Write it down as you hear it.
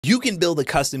You can build a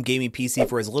custom gaming PC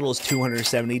for as little as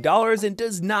 $270 and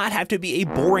does not have to be a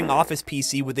boring office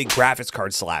PC with a graphics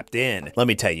card slapped in. Let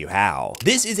me tell you how.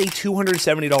 This is a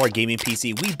 $270 gaming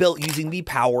PC we built using the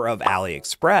power of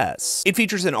AliExpress. It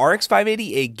features an RX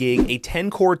 580 8GB, a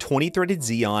 10-core 20-threaded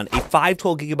Xeon, a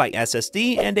 512GB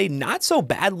SSD, and a not so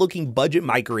bad looking budget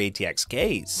micro ATX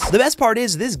case. The best part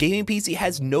is this gaming PC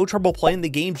has no trouble playing the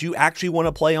games you actually want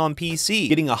to play on PC,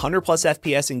 getting 100+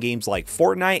 FPS in games like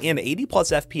Fortnite and 80+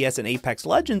 FPS in Apex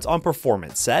Legends on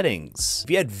performance settings.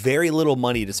 If you had very little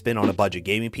money to spend on a budget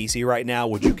gaming PC right now,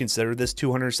 would you consider this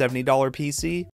 $270 PC?